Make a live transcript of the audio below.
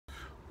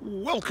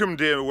Welcome,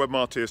 dear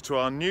Webmartiers, to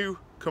our new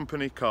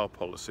company car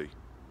policy.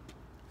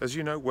 As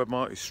you know,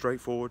 Webmart is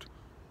straightforward,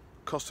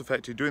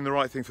 cost-effective, doing the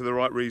right thing for the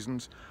right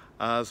reasons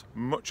as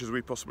much as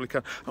we possibly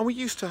can. And we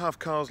used to have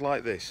cars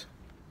like this,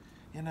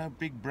 you know,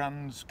 big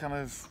brands, kind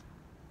of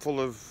full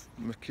of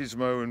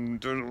machismo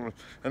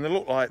and they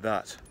look like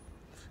that,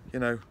 you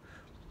know.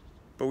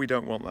 But we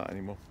don't want that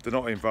anymore. They're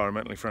not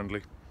environmentally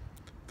friendly.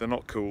 They're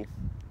not cool.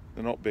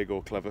 They're not big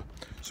or clever.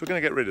 So we're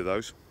going to get rid of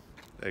those.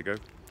 There you go.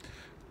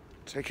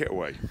 Take it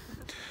away.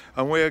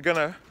 And we are going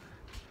to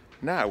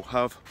now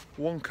have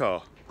one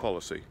car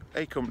policy,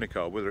 a company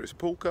car, whether it's a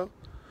pool car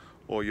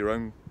or your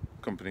own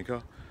company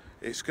car.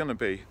 It's going to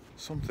be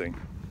something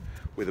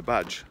with a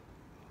badge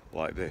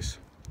like this.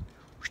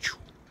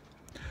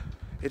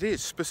 It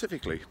is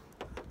specifically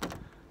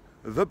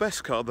the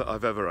best car that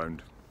I've ever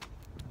owned,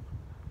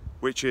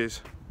 which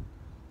is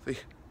the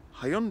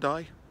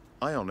Hyundai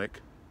Ioniq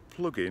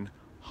Plug-In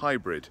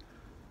Hybrid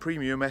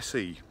Premium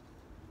SE.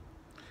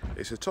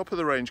 It's a top of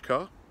the range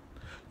car.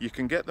 You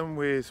can get them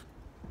with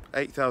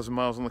 8,000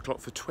 miles on the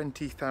clock for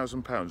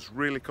 £20,000.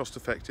 Really cost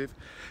effective.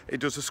 It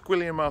does a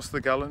squillion miles to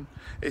the gallon.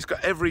 It's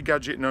got every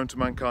gadget known to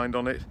mankind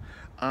on it,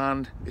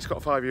 and it's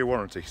got a 5-year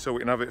warranty, so we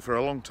can have it for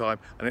a long time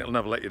and it'll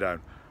never let you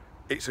down.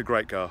 It's a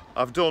great car.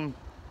 I've done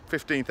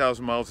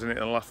 15,000 miles in it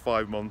in the last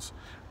 5 months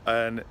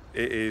and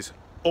it is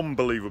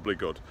unbelievably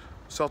good.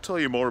 So I'll tell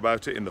you more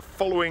about it in the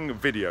following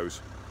videos.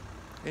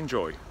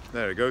 Enjoy.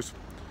 There it goes.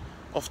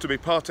 Off to be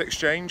part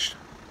exchanged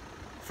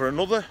for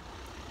another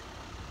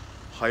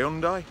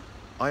Hyundai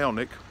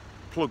Ioniq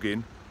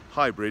Plug-In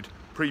Hybrid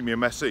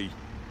Premium SE.